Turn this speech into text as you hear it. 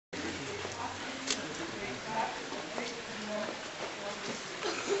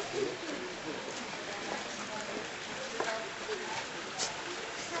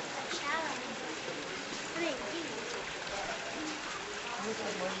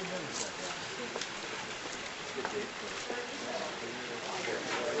Okay,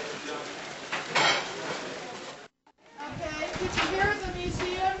 did you hear the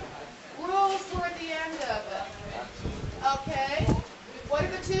museum rules toward the end of it? Okay. What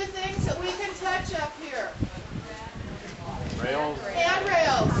are the two things that we can touch up here? Rails.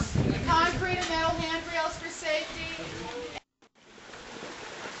 Handrails. Concrete and metal handrails for safety.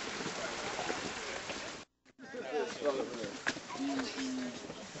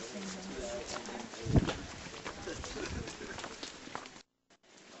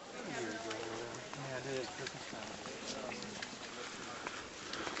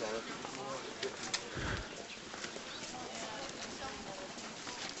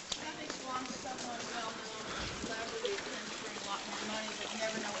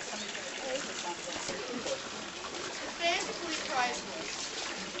 Basically priceless.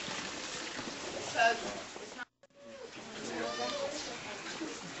 Because it's not.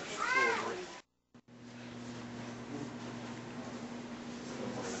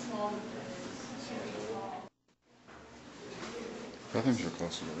 Bathrooms are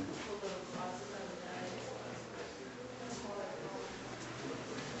close together.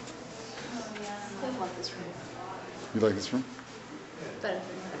 I love this room. You like this room? Better than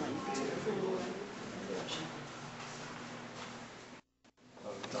that one.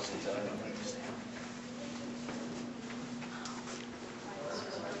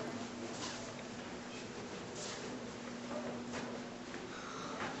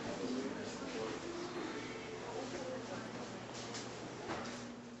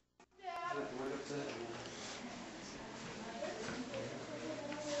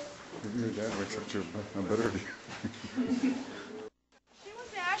 Your dad wakes up to a better. She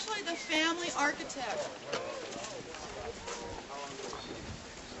was actually the family architect.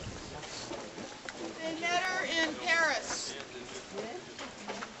 They met her in Paris.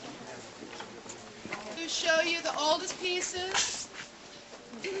 To show you the oldest pieces.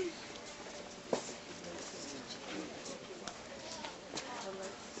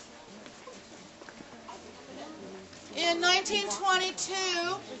 In 1922,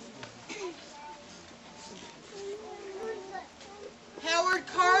 Howard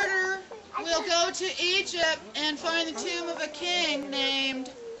Carter will go to Egypt and find the tomb of a king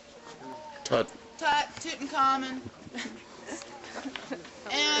named Tutankhamun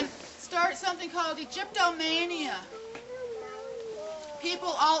and start something called Egyptomania.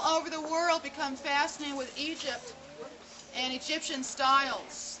 People all over the world become fascinated with Egypt and Egyptian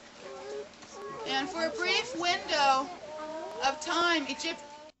styles. And for a brief window of time, she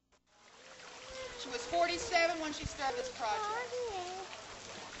was 47 when she started this project,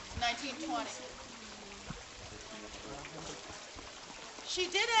 1920. She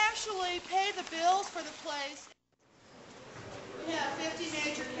did actually pay the bills for the place. We have 50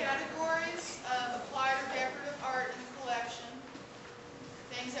 major categories of applied or decorative art in the collection,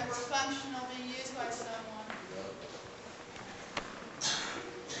 things that were functional, being used by someone.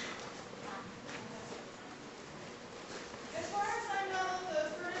 As far as I know, the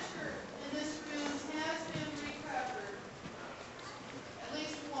furniture in this room has been recovered at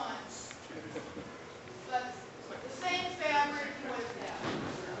least once, but the same fabric with that,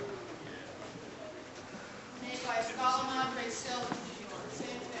 made by Scala Silk,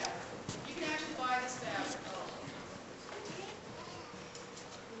 same fabric. You can actually buy this fabric.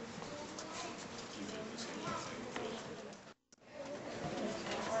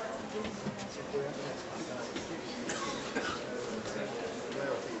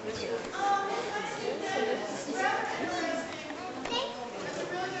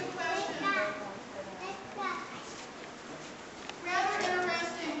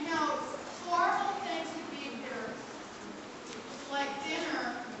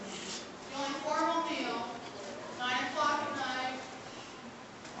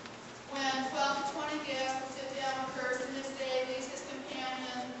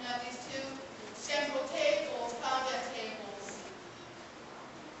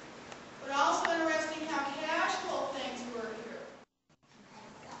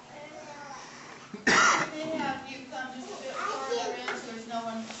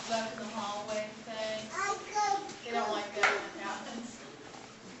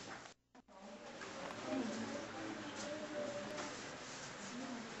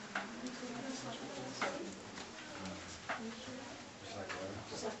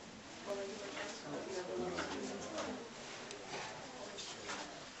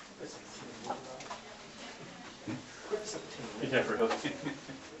 Yeah, really. These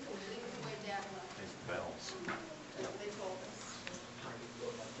bells. They told us.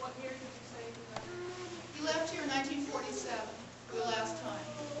 What year did you say you left? You left here in 1947, the last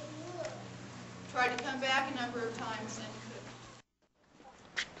time. Tried to come back a number of times and couldn't.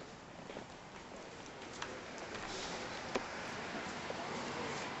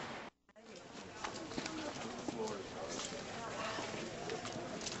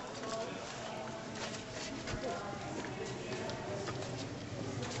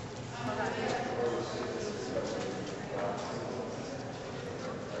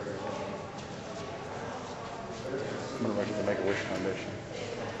 I'm gonna like the Make-A-Wish Foundation.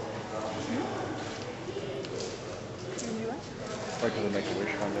 Like the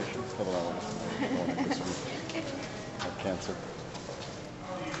Make-A-Wish Foundation. That's what I want this week. I have cancer.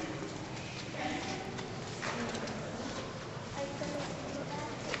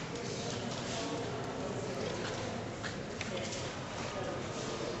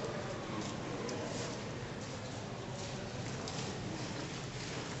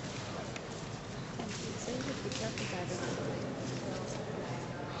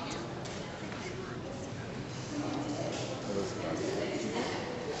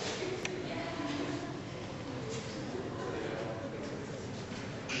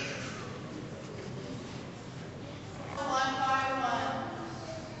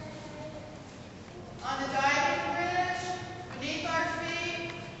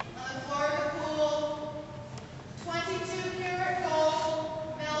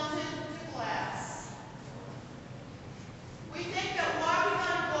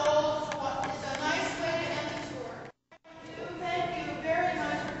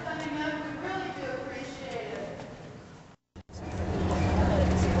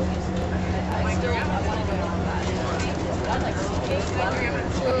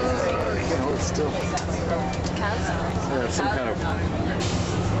 Still. Yeah, some kind of